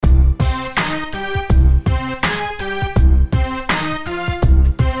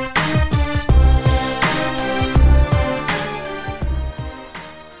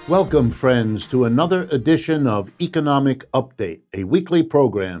Welcome, friends, to another edition of Economic Update, a weekly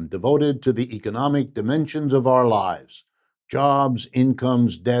program devoted to the economic dimensions of our lives: jobs,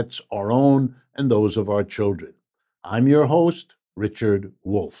 incomes, debts, our own, and those of our children. I'm your host, Richard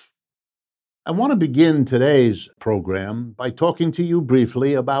Wolff. I want to begin today's program by talking to you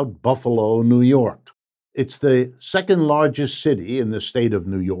briefly about Buffalo, New York. It's the second largest city in the state of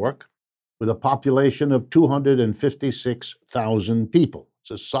New York, with a population of 256,000 people. It's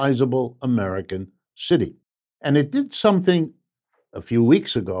a sizable American city. And it did something a few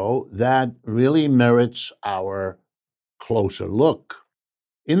weeks ago that really merits our closer look.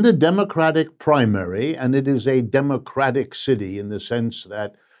 In the Democratic primary, and it is a Democratic city in the sense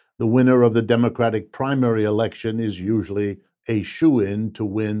that the winner of the Democratic primary election is usually a shoo-in to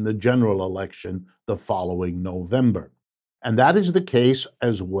win the general election the following November. And that is the case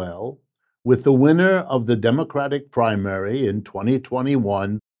as well with the winner of the Democratic primary in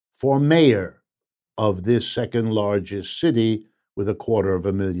 2021 for mayor of this second largest city with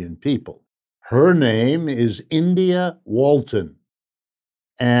 250,000 people. Her name is India Walton,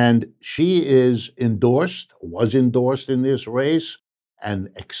 and she was endorsed in this race and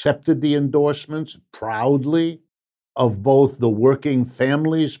accepted the endorsements proudly of both the Working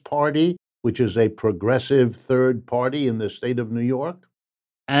Families Party, which is a progressive third party in the state of New York,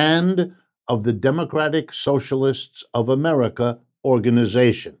 and of the Democratic Socialists of America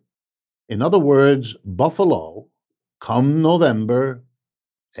organization. In other words, Buffalo, come November,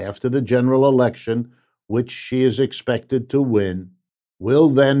 after the general election, which she is expected to win, will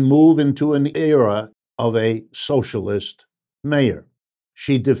then move into an era of a socialist mayor.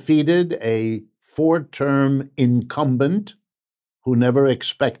 She defeated a 4-term incumbent who never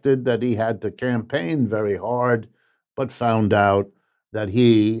expected that he had to campaign very hard, but found out that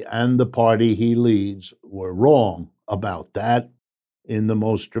he and the party he leads were wrong about that in the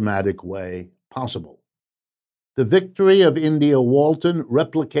most dramatic way possible. The victory of India Walton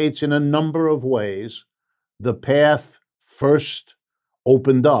replicates in a number of ways the path first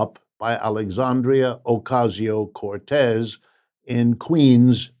opened up by Alexandria Ocasio-Cortez in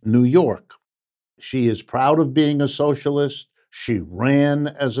Queens, New York. She is proud of being a socialist. She ran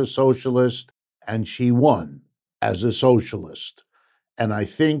as a socialist, and she won as a socialist. And I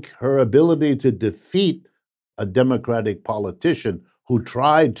think her ability to defeat a Democratic politician who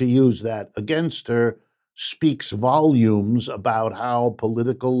tried to use that against her speaks volumes about how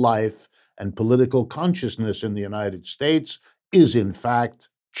political life and political consciousness in the United States is in fact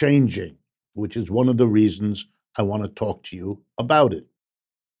changing, which is one of the reasons I want to talk to you about it.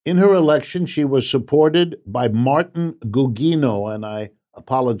 In her election, she was supported by Martin Gugino, and I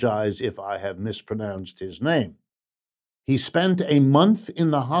apologize if I have mispronounced his name. He spent a month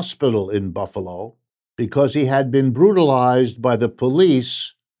in the hospital in Buffalo because he had been brutalized by the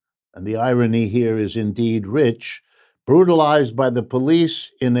police, and the irony here is indeed rich, brutalized by the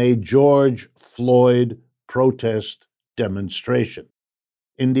police in a George Floyd protest demonstration.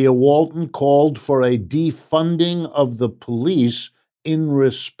 India Walton called for a defunding of the police in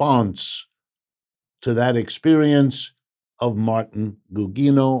response to that experience of Martin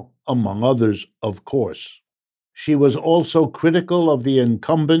Gugino, among others, of course. She was also critical of the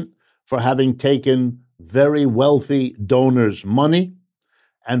incumbent for having taken very wealthy donors' money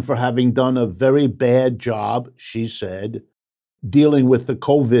and for having done a very bad job, she said, dealing with the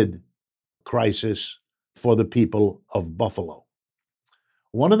COVID crisis for the people of Buffalo.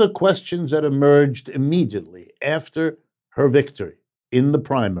 One of the questions that emerged immediately after her victory in the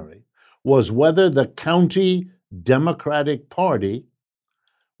primary was whether the county Democratic Party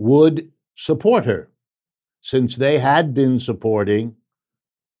would support her, since they had been supporting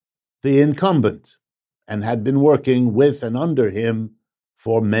the incumbent and had been working with and under him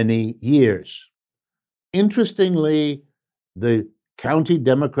for many years. Interestingly, the County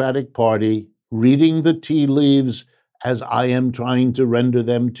Democratic Party, reading the tea leaves as I am trying to render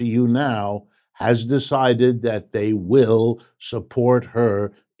them to you now, has decided that they will support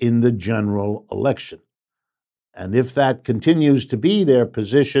her in the general election. And if that continues to be their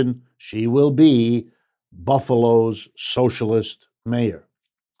position, she will be Buffalo's socialist mayor.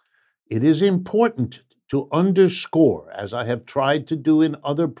 It is important to underscore, as I have tried to do in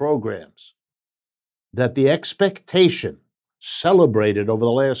other programs, that the expectation celebrated over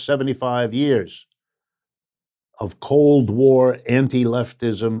the last 75 years of Cold War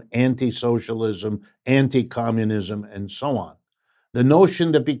anti-leftism, anti-socialism, anti-communism, and so on, the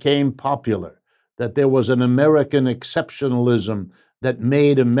notion that became popular, that there was an American exceptionalism that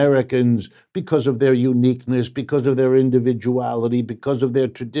made Americans, because of their uniqueness, because of their individuality, because of their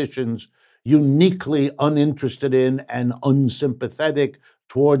traditions, uniquely uninterested in and unsympathetic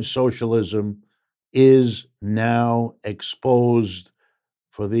towards socialism is now exposed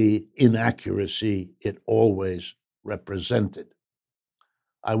for the inaccuracy it always represented.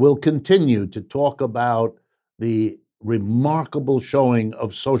 I will continue to talk about the remarkable showing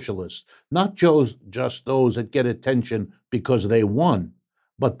of socialists, not just those that get attention because they won,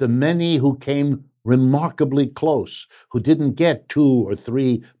 but the many who came remarkably close, who didn't get 2 or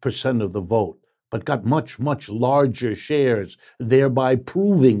 3% of the vote, but got much, much larger shares, thereby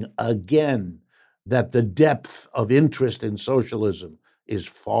proving again that the depth of interest in socialism is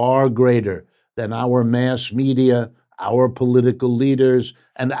far greater than our mass media, our political leaders,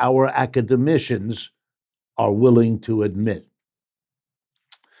 and our academicians are willing to admit.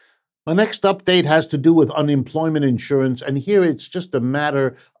 My next update has to do with unemployment insurance, and here it's just a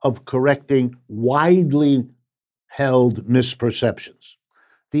matter of correcting widely held misperceptions.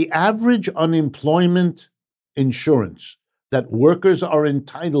 The average unemployment insurance that workers are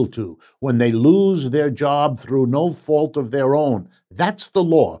entitled to when they lose their job through no fault of their own, that's the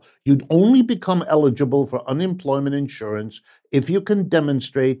law. You'd only become eligible for unemployment insurance if you can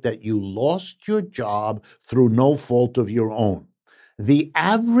demonstrate that you lost your job through no fault of your own. The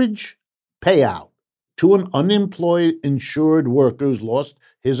average payout to an unemployed insured worker who's lost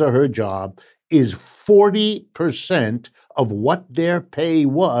his or her job is 40% of what their pay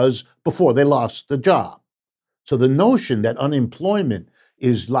was before they lost the job. So the notion that unemployment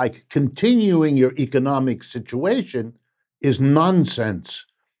is like continuing your economic situation is nonsense.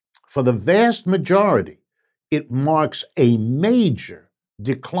 For the vast majority, it marks a major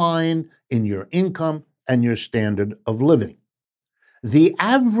decline in your income and your standard of living. The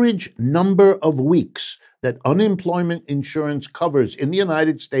average number of weeks that unemployment insurance covers in the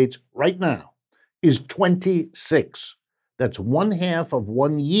United States right now is 26. That's 1/2 of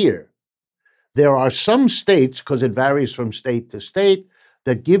 1 year. There are some states, because it varies from state to state,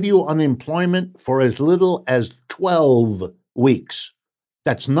 that give you unemployment for as little as 12 weeks.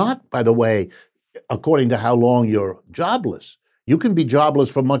 That's not, by the way, according to how long you're jobless. You can be jobless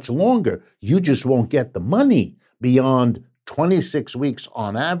for much longer. You just won't get the money beyond 26 weeks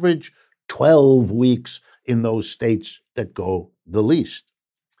on average, 12 weeks in those states that go the least.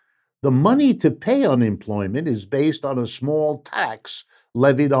 The money to pay unemployment is based on a small tax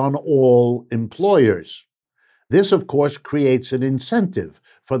levied on all employers. This, of course, creates an incentive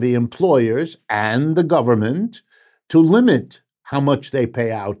for the employers and the government to limit how much they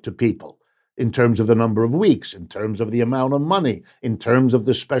pay out to people in terms of the number of weeks, in terms of the amount of money, in terms of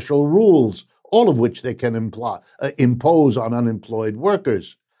the special rules, all of which they can impose on unemployed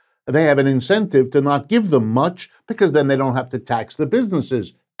workers. They have an incentive to not give them much because then they don't have to tax the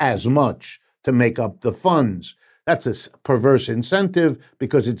businesses as much to make up the funds. That's a perverse incentive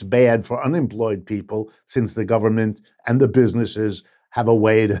because it's bad for unemployed people, since the government and the businesses have a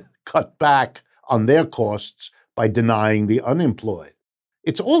way to cut back on their costs by denying the unemployed.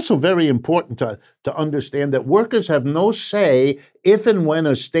 It's also very important to understand that workers have no say if and when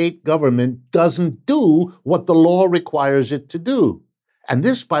a state government doesn't do what the law requires it to do. And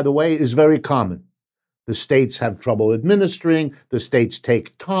this, by the way, is very common. The states have trouble administering, the states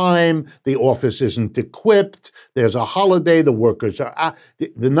take time, the office isn't equipped, there's a holiday, the workers are...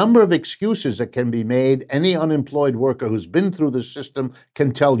 The number of excuses that can be made, any unemployed worker who's been through the system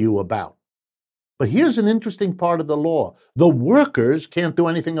can tell you about. But here's an interesting part of the law. The workers can't do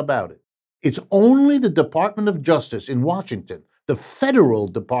anything about it. It's only the Department of Justice in Washington, the federal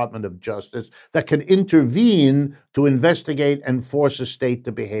Department of Justice, that can intervene to investigate and force a state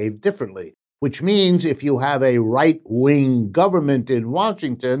to behave differently. Which means if you have a right-wing government in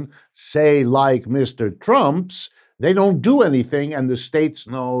Washington, say like Mr. Trump's, they don't do anything and the states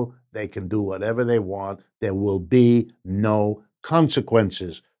know they can do whatever they want. There will be no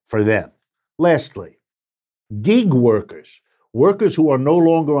consequences for them. Lastly, gig workers, workers who are no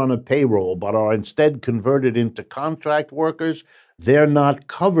longer on a payroll but are instead converted into contract workers, they're not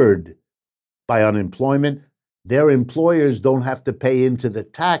covered by unemployment. Their employers don't have to pay into the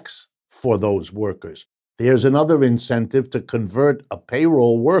tax for those workers. There's another incentive to convert a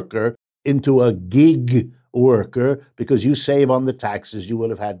payroll worker into a gig worker because you save on the taxes you would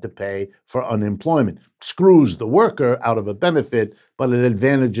have had to pay for unemployment. Screws the worker out of a benefit, but it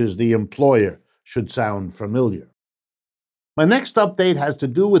advantages the employer. Should sound familiar. My next update has to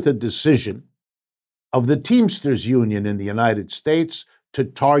do with a decision of the Teamsters Union in the United States to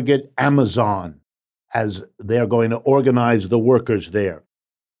target Amazon as they're going to organize the workers there.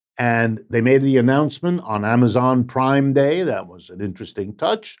 And they made the announcement on Amazon Prime Day. That was an interesting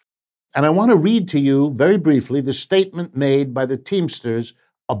touch. And I want to read to you very briefly the statement made by the Teamsters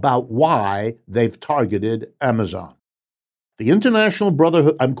about why they've targeted Amazon. The International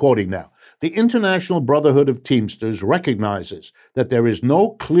Brotherhood, I'm quoting now, the International Brotherhood of Teamsters recognizes that there is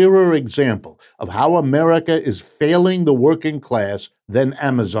no clearer example of how America is failing the working class than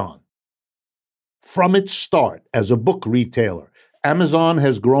Amazon. From its start as a book retailer, Amazon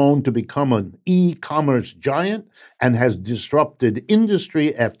has grown to become an e-commerce giant and has disrupted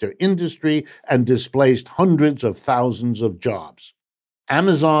industry after industry and displaced hundreds of thousands of jobs.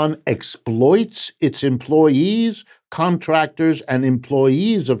 Amazon exploits its employees, contractors, and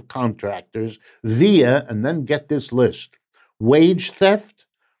employees of contractors via, and then get this list, wage theft,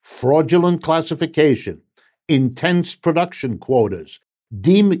 fraudulent classification, intense production quotas,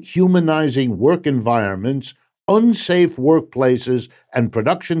 dehumanizing work environments, unsafe workplaces and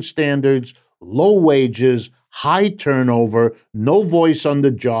production standards, low wages, high turnover, no voice on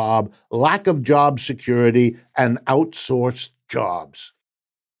the job, lack of job security, and outsourced jobs.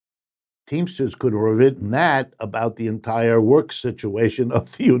 Teamsters could have written that about the entire work situation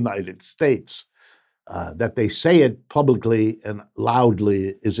of the United States. That they say it publicly and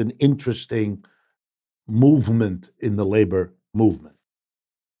loudly is an interesting movement in the labor movement.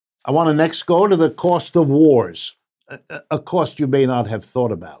 I want to next go to the cost of wars, a cost you may not have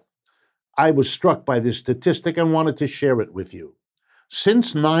thought about. I was struck by this statistic and wanted to share it with you.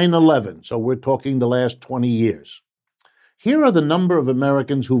 Since 9/11, so we're talking the last 20 years, here are the number of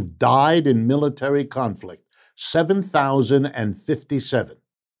Americans who've died in military conflict, 7,057.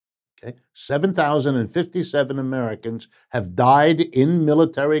 Okay? 7,057 Americans have died in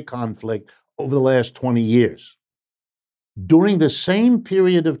military conflict over the last 20 years. During the same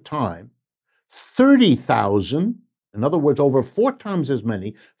period of time, 30,000, in other words, over 4 times as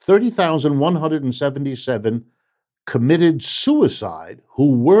many, 30,177 committed suicide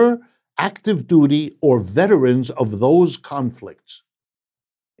who were active duty or veterans of those conflicts.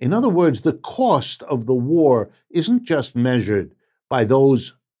 In other words, the cost of the war isn't just measured by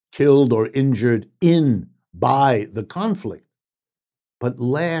those killed or injured by the conflict, but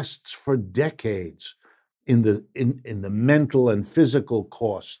lasts for decades in the mental and physical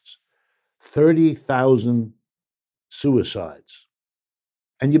costs. 30,000 suicides.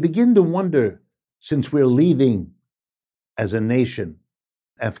 And you begin to wonder, since we're leaving as a nation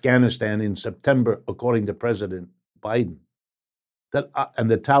Afghanistan in September, according to President Biden, and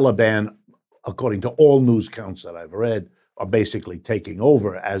the Taliban, according to all news counts that I've read, are basically taking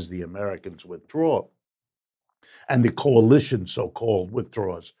over as the Americans withdraw, and the coalition, so-called,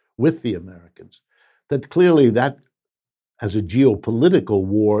 withdraws with the Americans, that clearly that, as a geopolitical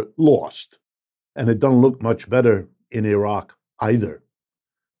war, lost. And it doesn't look much better in Iraq either.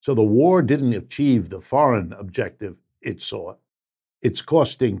 So the war didn't achieve the foreign objective it sought. It's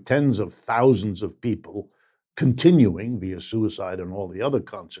costing tens of thousands of people, continuing via suicide and all the other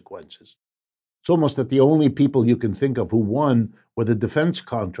consequences. It's almost that the only people you can think of who won were the defense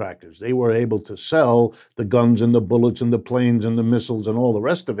contractors. They were able to sell the guns and the bullets and the planes and the missiles and all the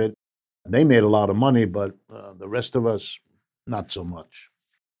rest of it. They made a lot of money, but the rest of us, not so much.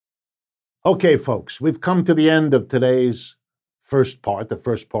 Okay, folks, we've come to the end of today's the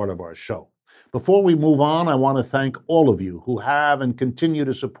first part of our show. Before we move on, I want to thank all of you who have and continue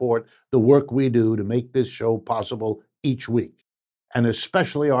to support the work we do to make this show possible each week, and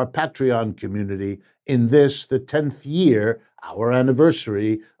especially our Patreon community in this, the 10th year, our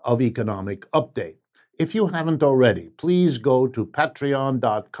anniversary of Economic Update. If you haven't already, please go to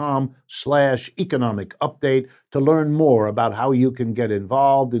patreon.com/economic update to learn more about how you can get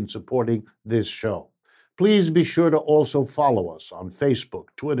involved in supporting this show. Please be sure to also follow us on Facebook,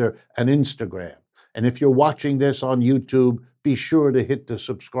 Twitter, and Instagram. And if you're watching this on YouTube, be sure to hit the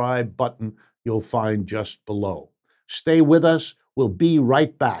subscribe button you'll find just below. Stay with us. We'll be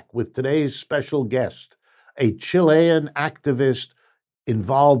right back with today's special guest, a Chilean activist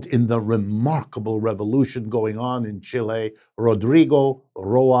involved in the remarkable revolution going on in Chile, Rodrigo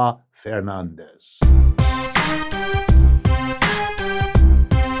Roa Fernandez.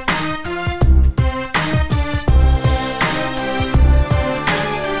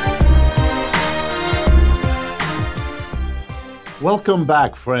 Welcome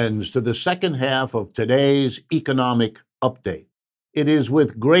back, friends, to the second half of today's Economic Update. It is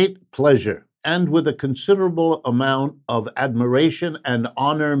with great pleasure and with a considerable amount of admiration and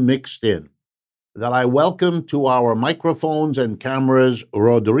honor mixed in that I welcome to our microphones and cameras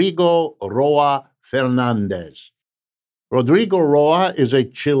Rodrigo Roa Fernandez. Rodrigo Roa is a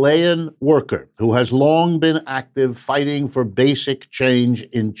Chilean worker who has long been active fighting for basic change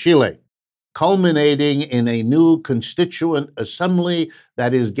in Chile, culminating in a new constituent assembly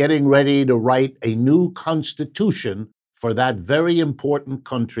that is getting ready to write a new constitution for that very important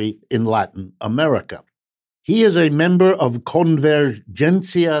country in Latin America. He is a member of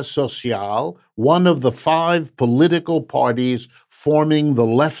Convergencia Social, one of the 5 political parties forming the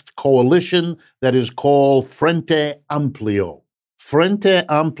left coalition that is called Frente Amplio. Frente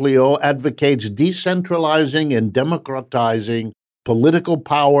Amplio advocates decentralizing and democratizing political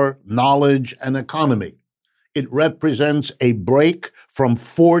power, knowledge, and economy. It represents a break from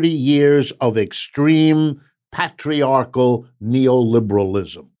 40 years of extreme patriarchal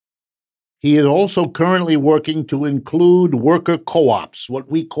neoliberalism. He is also currently working to include worker co-ops, what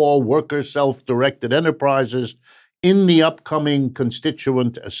we call worker self-directed enterprises, in the upcoming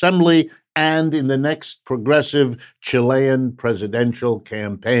Constituent Assembly and in the next progressive Chilean presidential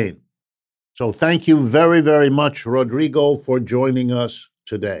campaign. So thank you very, very much, Rodrigo, for joining us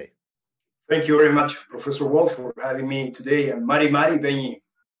today. Thank you very much, Professor Wolf, for having me today, and Mari Beni.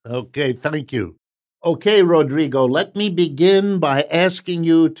 Okay, thank you. Okay, Rodrigo, let me begin by asking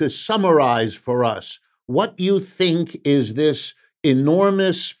you to summarize for us what you think is this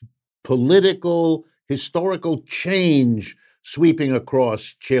enormous political, historical change sweeping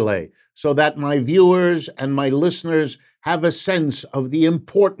across Chile, so that my viewers and my listeners have a sense of the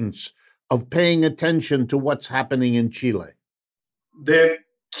importance of paying attention to what's happening in Chile. The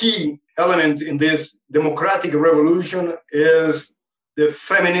key element in this democratic revolution is the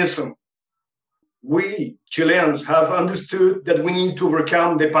feminism. We Chileans have understood that we need to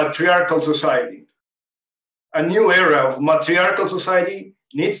overcome the patriarchal society. A new era of matriarchal society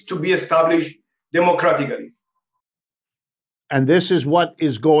needs to be established democratically. And this is what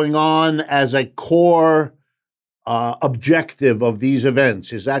is going on as a core objective of these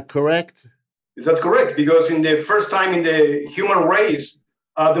events. Is that correct? Is that correct? Because in the first time in the human race,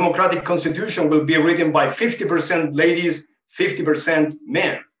 a democratic constitution will be written by 50% ladies, 50%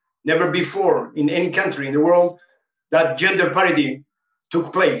 men. Never before in any country in the world that gender parity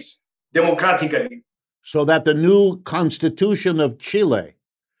took place democratically. So that the new Constitution of Chile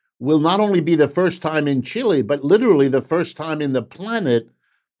will not only be the first time in Chile, but literally the first time in the planet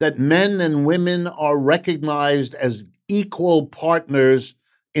that men and women are recognized as equal partners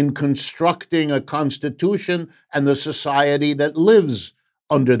in constructing a constitution and the society that lives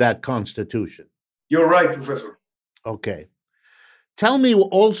under that constitution. You're right, Professor. Okay. Tell me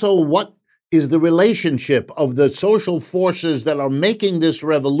also what is the relationship of the social forces that are making this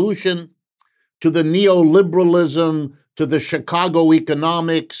revolution to the neoliberalism, to the Chicago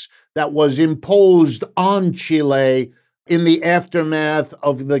economics that was imposed on Chile in the aftermath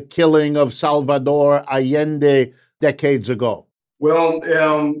of the killing of Salvador Allende decades ago? Well,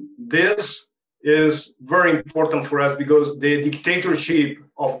 this is very important for us because the dictatorship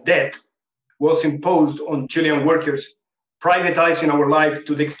of debt was imposed on Chilean workers, privatizing our life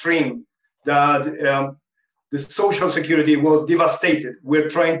to the extreme that the social security was devastated. We're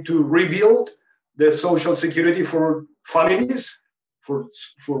trying to rebuild the social security for families, for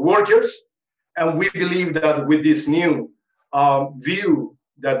workers, and we believe that with this new view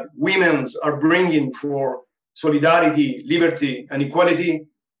that women are bringing for solidarity, liberty, and equality,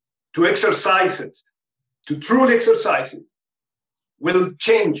 to exercise it, to truly exercise it, will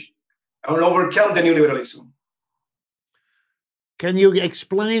change and overcome the neoliberalism. Can you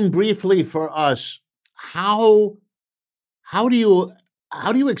explain briefly for us how do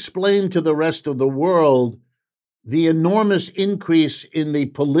you explain to the rest of the world the enormous increase in the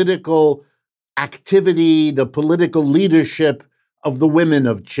political activity, the political leadership of the women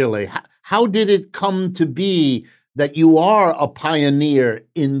of Chile? How did it come to be that you are a pioneer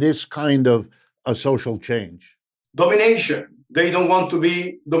in this kind of a social change? Domination. They don't want to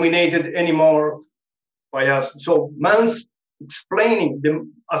be dominated anymore by us. So man's explaining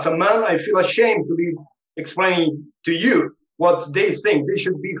them as a man, I feel ashamed to be explaining to you what they think. They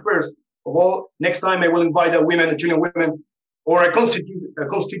should be first of all. Next time I will invite a women, a Chilean women, or a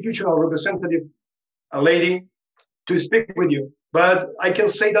constitutional representative, a lady, to speak with you. But I can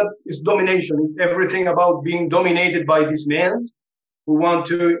say that it's domination. It's everything about being dominated by these men who want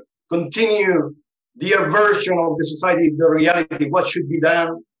to continue their version of the society, the reality, what should be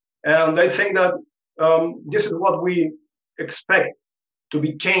done. And I think that this is what we expect to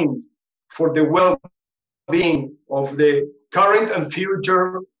be changed for the well-being of the current and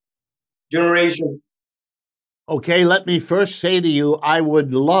future generations. Okay, let me first say to you, I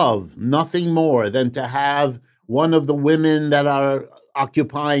would love nothing more than to have one of the women that are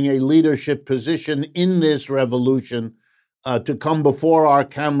occupying a leadership position in this revolution to come before our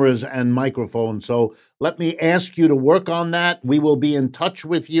cameras and microphones. So let me ask you to work on that. We will be in touch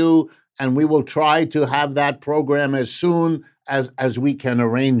with you, and we will try to have that program as soon as we can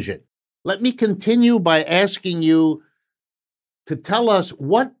arrange it. Let me continue by asking you to tell us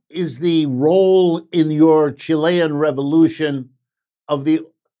what is the role in your Chilean revolution of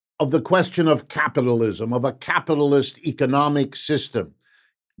the question of capitalism, of a capitalist economic system?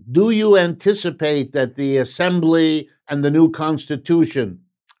 Do you anticipate that the assembly and the new constitution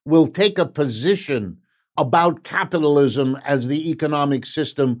will take a position about capitalism as the economic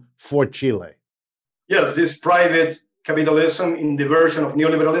system for Chile? Yes, this private capitalism in the version of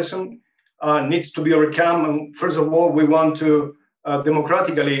neoliberalism needs to be overcome. And first of all, we want to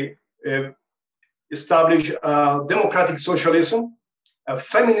democratically establish democratic socialism, a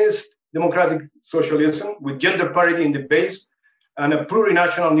feminist democratic socialism with gender parity in the base and a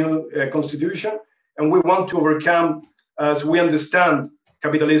plurinational new constitution. And we want to overcome, as we understand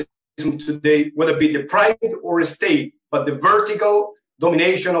capitalism today, whether it be the private or state, but the vertical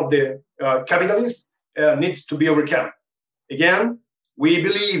domination of the capitalists needs to be overcome. Again, we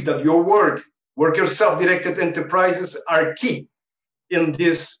believe that your work, worker self-directed enterprises are key in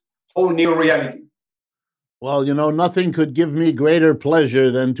this whole new reality. Well, nothing could give me greater pleasure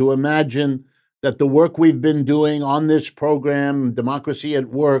than to imagine that the work we've been doing on this program, Democracy at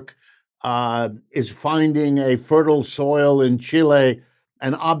Work, is finding a fertile soil in Chile.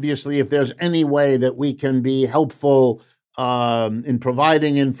 And obviously, if there's any way that we can be helpful in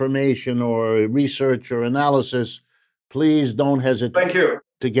providing information or research or analysis, please don't hesitate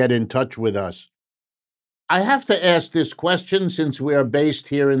to get in touch with us. I have to ask this question since we are based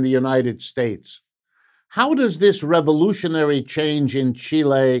here in the United States. How does this revolutionary change in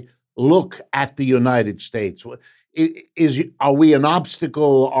Chile look at the United States? Are we an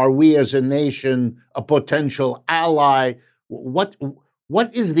obstacle? Are we as a nation a potential ally? What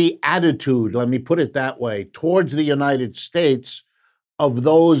is the attitude, let me put it that way, towards the United States of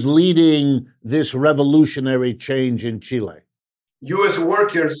those leading this revolutionary change in Chile? U.S.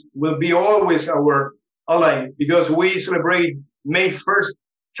 workers will be always our ally because we celebrate May 1st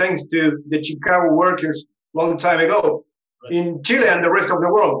thanks to the Chicago workers long time ago in Chile and the rest of the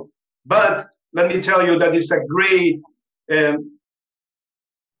world. But let me tell you that it's a great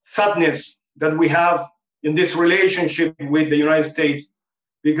sadness that we have in this relationship with the United States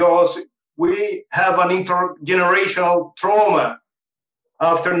because we have an intergenerational trauma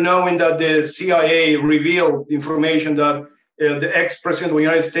after knowing that the CIA revealed information that the ex-president of the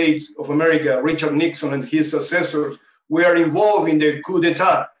United States of America, Richard Nixon, and his successors were involved in the coup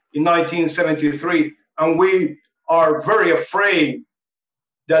d'etat in 1973. And we are very afraid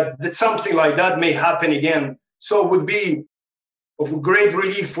that something like that may happen again. So it would be of great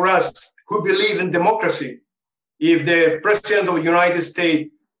relief for us who believe in democracy if the President of the United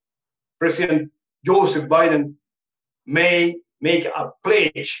States, President Joseph Biden, may make a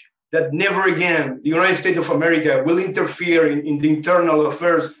pledge that never again the United States of America will interfere in the internal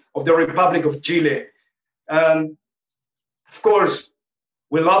affairs of the Republic of Chile. And of course,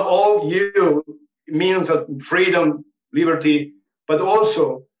 we love all you means of freedom, liberty, but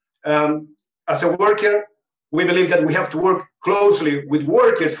also as a worker, we believe that we have to work closely with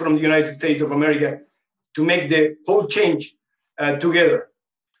workers from the United States of America to make the whole change together.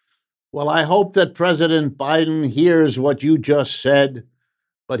 Well, I hope that President Biden hears what you just said,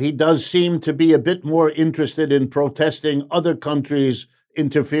 but he does seem to be a bit more interested in protesting other countries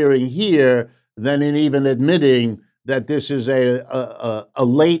interfering here than in even admitting that this is a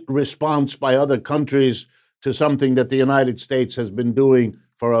late response by other countries to something that the United States has been doing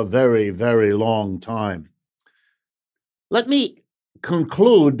for a very, very long time. Let me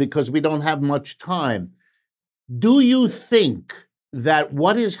conclude, because we don't have much time. Do you think that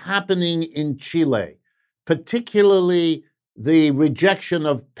what is happening in Chile, particularly the rejection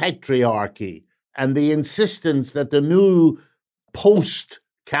of patriarchy and the insistence that the new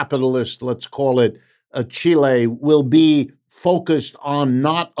post-capitalist, let's call it, Chile will be focused on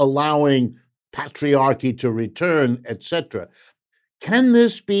not allowing patriarchy to return, etc. Can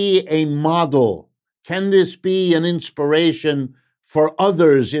this be a model? Can this be an inspiration for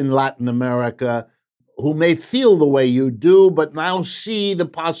others in Latin America who may feel the way you do, but now see the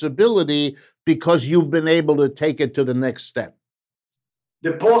possibility because you've been able to take it to the next step?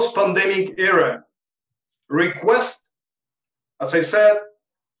 The post-pandemic era requests, as I said,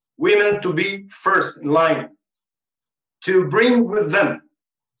 women to be first in line, to bring with them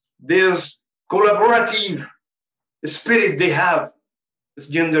this collaborative spirit they have as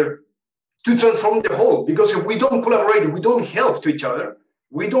gender, to transform the whole. Because if we don't collaborate, if we don't help to each other,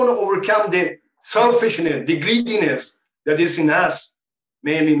 we don't overcome the selfishness, the greediness that is in us,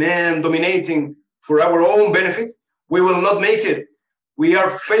 mainly men dominating for our own benefit, we will not make it. We are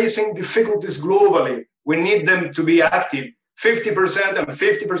facing difficulties globally. We need them to be active. 50% and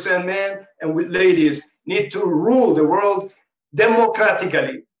 50% men and ladies need to rule the world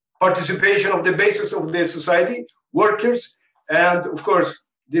democratically. participation of the basis of the society, workers. And of course,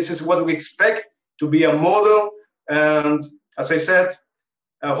 this is what we expect to be a model. And as I said,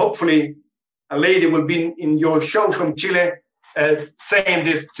 hopefully a lady will be in your show from Chile saying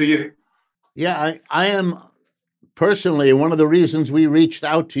this to you. Yeah, I am personally, one of the reasons we reached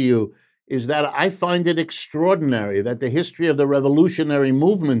out to you is that I find it extraordinary that the history of the revolutionary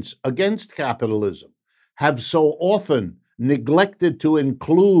movements against capitalism have so often neglected to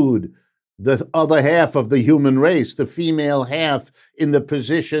include the other half of the human race, the female half, in the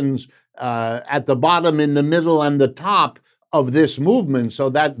positions at the bottom, in the middle, and the top of this movement, so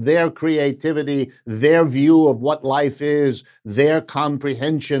that their creativity, their view of what life is, their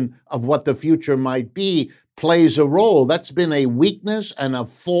comprehension of what the future might be, plays a role. That's been a weakness and a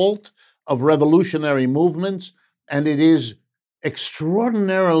fault of revolutionary movements, and it is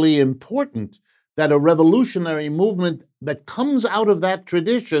extraordinarily important that a revolutionary movement that comes out of that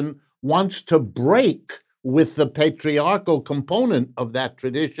tradition wants to break with the patriarchal component of that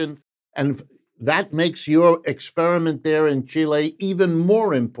tradition, and that makes your experiment there in Chile even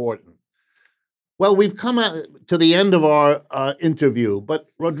more important. Well, we've come to the end of our interview, but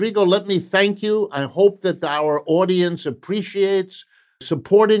Rodrigo, let me thank you. I hope that our audience appreciates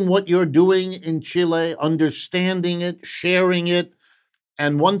supporting what you're doing in Chile, understanding it, sharing it.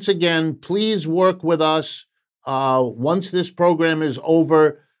 And once again, please work with us once this program is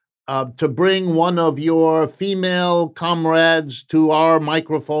over to bring one of your female comrades to our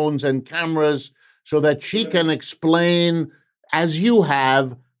microphones and cameras so that she can explain, as you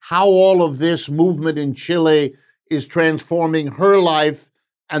have, how all of this movement in Chile is transforming her life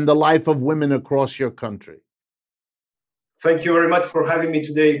and the life of women across your country. Thank you very much for having me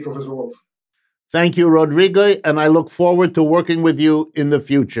today, Professor Wolf. Thank you, Rodrigo, and I look forward to working with you in the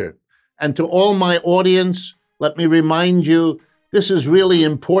future. And to all my audience, let me remind you, this is really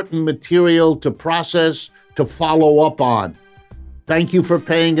important material to process, to follow up on. Thank you for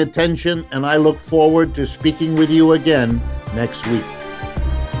paying attention, and I look forward to speaking with you again next week.